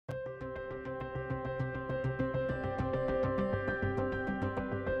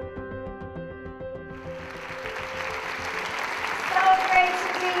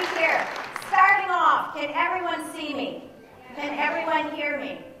you here. Starting off, can everyone see me? Can everyone hear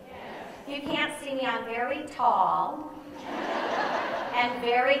me? If you can't see me, I'm very tall and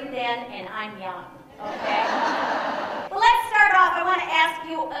very thin, and I'm young, okay? Well, let's start off. I want to ask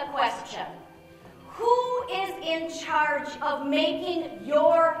you a question. Who is in charge of making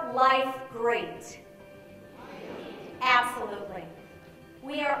your life great? Absolutely.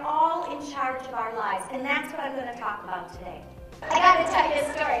 We are all in charge of our lives, and that's what I'm going to talk about today. I got to tell you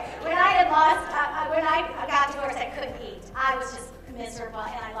a story. When I got divorced, I couldn't eat. I was just miserable,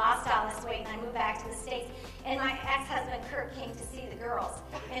 and I lost all this weight, and I moved back to the States. And my ex-husband, Kurt, came to see the girls.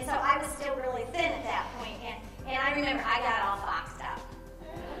 And so I was still really thin at that point, and I remember I got all foxed up.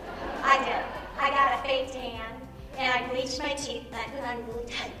 I did. I got a fake tan, and I bleached my teeth, and I put on really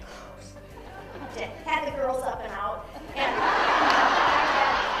tight clothes. I did. Had the girls up and out. And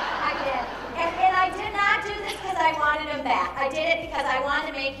I did. And I did not do this because I wanted him back. I did it because I wanted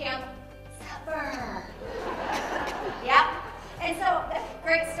to make him suffer. Yep. And so,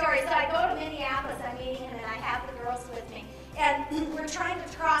 great story. So I go to Minneapolis, I'm meeting him, and I have the girls with me. And we're trying to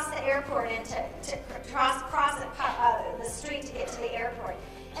cross the airport and to cross the street to get to the airport.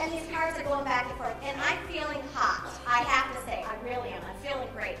 And these cars are going back and forth. And I'm feeling hot, I have to say. I really am. I'm feeling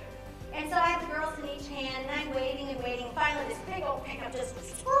great. And so I have the girls in each hand, and I'm waiting and waiting. And finally, this big old pickup just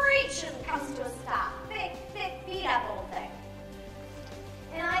screeches and comes to a stop. Big, thick, beat-up old thing.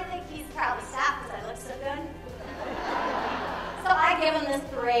 And I think he's probably stopped because I look so good. So I give him this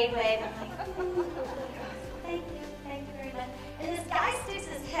parade wave. I'm like, thank you very much. And this guy sticks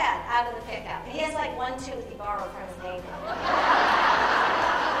his head out of the pickup. He has like one tooth he borrowed from his neighbor.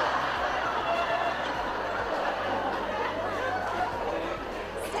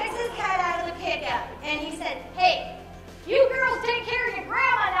 Sticks his head out of the pickup, and he said, hey, you girls take care of your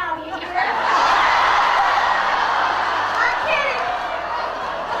grandma now, you hear?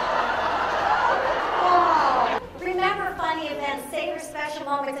 Savor special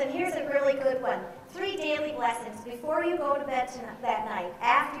moments, and here's a really good one. 3 daily blessings before you go to bed that night,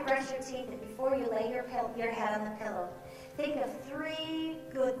 after you brush your teeth, and before you lay your head on the pillow. Think of 3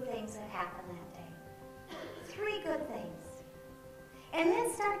 good things that happened that day. 3 good things. And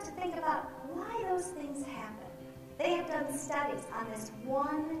then start to think about why those things happen. They have done studies on this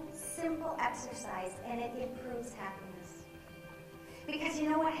one simple exercise, and it improves happiness. Because you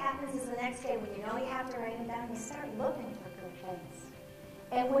know what happens is the next day when you know you have to write them down, you start looking for good things.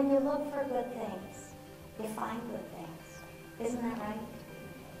 And when you look for good things, you find good things. Isn't that right?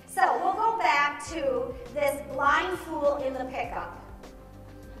 So we'll go back to this blind fool in the pickup.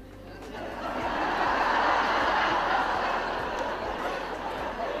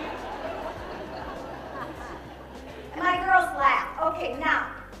 My girls laugh. Okay, now,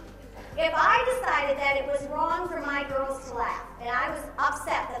 if I decided that it was wrong for my girls to laugh, and I was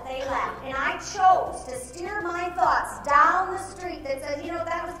upset that they laughed, and I chose to steer my thoughts down the street that says, you know,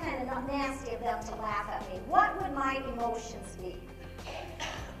 that was kind of nasty of them to laugh at me, what would my emotions be?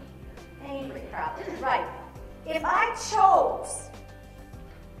 Angry, probably. Right. If I chose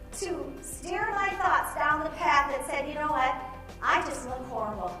to steer my thoughts down the path that said, you know what, I just look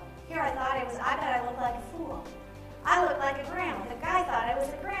horrible. Here I thought I bet I looked like a fool. I look like a grandma. The guy thought I was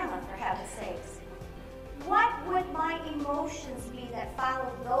a grandma, for heaven's sakes. What would my emotions be that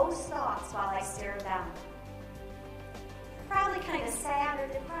followed those thoughts while I stared down? Probably kind of sad or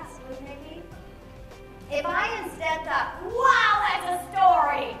depressed, wouldn't it be? If I instead thought, wow, that's a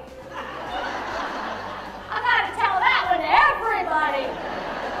story. I gotta tell that one to everybody.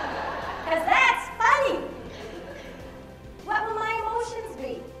 Because that's funny. What will my emotions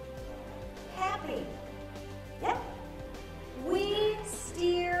be? Happy. Yep. We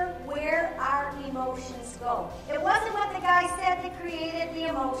steer where our emotions go. It wasn't what the guy said that created the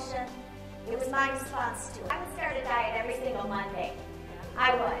emotion. It was my response to it. I would start a diet every single Monday.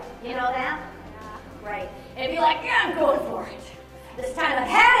 I would. You know that? Yeah. Right. And be like, yeah, I'm going for it. This time I've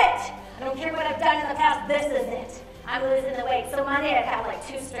had it. I don't care what I've done in the past. This is it. I'm losing the weight. So Monday I'd have like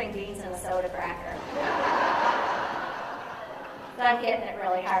 2 string beans and a soda cracker. So I'm getting it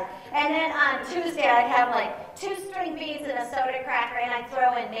really hard. And then on Tuesday, I'd have like 2 string beans and a soda cracker, and I'd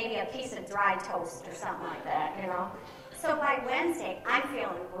throw in maybe a piece of dry toast or something like that, you know. So by Wednesday, I'm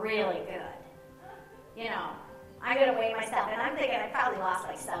feeling really good. You know, I'm going to weigh myself, and I'm thinking I probably lost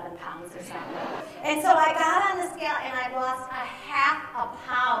like 7 pounds or something. And so I got on the scale, and I lost a half a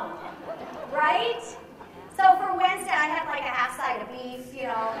pound, right? So for Wednesday, I had like a half side of beef, you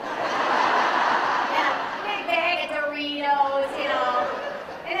know. And a big bag of Doritos, you know.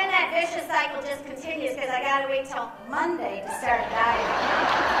 And then that vicious cycle just continues because I got to wait till Monday to start dieting.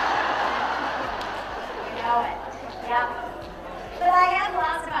 You know it. Yep. But I had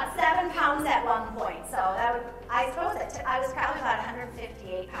lost about 7 pounds at one point, so that would, I suppose I was probably about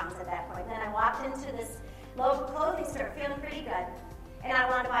 158 pounds at that point. Then I walked into this local clothing store feeling pretty good, and I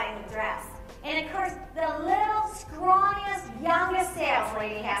wanted to buy a new dress. And of course, the little, scrawniest, youngest sales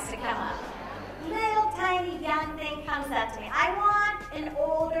lady has to come up. Little tiny young thing comes up to me. I want an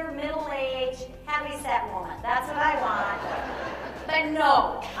older, middle-aged, heavy-set woman. That's what I want. But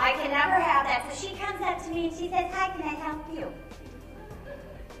no, I can never have that. So she comes up to me and she says, "Hi, can I help you?"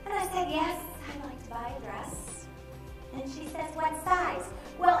 And I said, "Yes, I'd like to buy a dress." And she says, "What size?"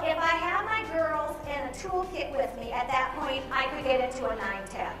 Well, if I have my girls and a toolkit with me, at that point, I could get into a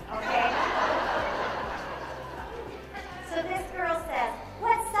 9-10, okay? So this girl says,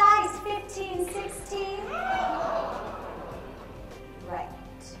 "What size, 15, 16? Right.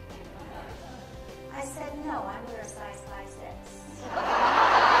 I said, "No, I wear a size 5'6".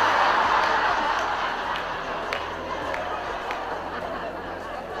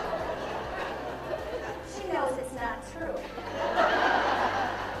 She knows it's not true.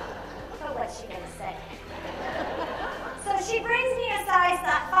 But what's she going to say? So she brings me a size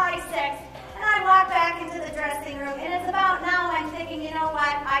 5'6", and I walk back into the dressing room, and it's about now I'm thinking, you know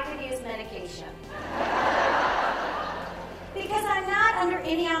what, I could use medication. Because I'm not under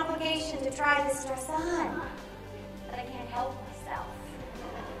any obligation to try this dress on. But I can't help myself.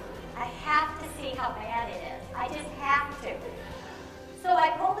 I have to see how bad it is. I just have to. So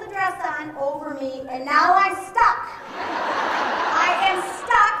I pull the dress on over me, and now I'm stuck. I am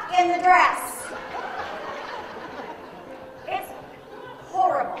stuck in the dress. It's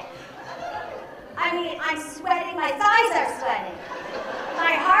horrible. I mean, I'm sweating. My thighs are sweating.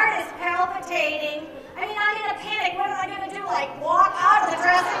 My heart is palpitating. I mean, I'm in a panic. What am I going to do? Like, walk out of the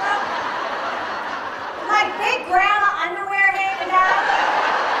dressing room? My big grandma underwear hanging down?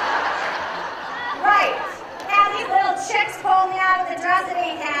 Right. Have these little chicks pull me out of the dress? It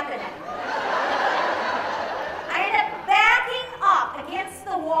ain't happening. I end up backing up against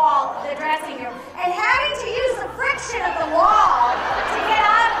the wall of the dressing room and having to use the friction of the wall to get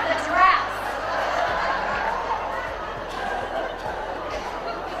out of the dress.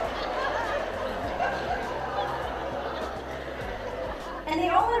 And the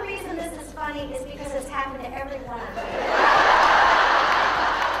only reason this is funny is because it's happened to everyone on here.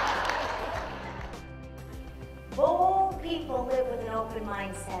 Bold people live with an open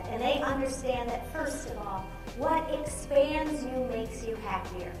mindset, and they understand that, first of all, what expands you makes you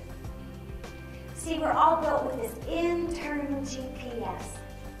happier. See, we're all built with this internal GPS.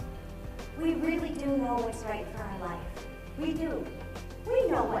 We really do know what's right for our life. We do. We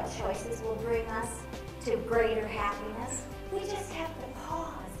know what choices will bring us to greater happiness. We just have to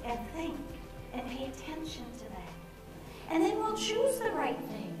pause and think and pay attention to that. And then we'll choose the right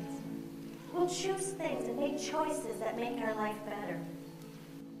things. We'll choose things and make choices that make our life better.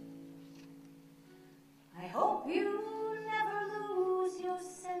 I hope you never lose your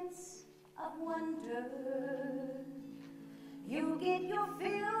sense of wonder. You get your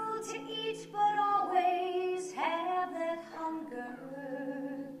fill to eat, but always have that hunger.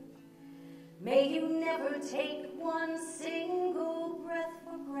 May you never take one single breath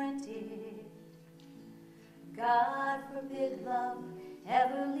for granted. God forbid love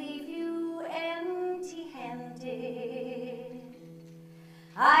ever leave you empty-handed.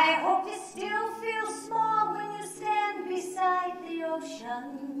 I hope you still feel small when you stand beside the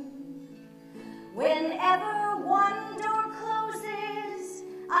ocean. Whenever one door closes,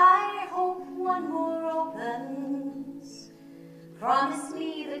 I hope one more opens. Promise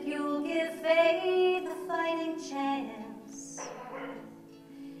me that you'll give faith a fighting chance.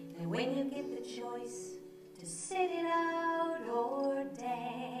 And when you get the choice to sit it out or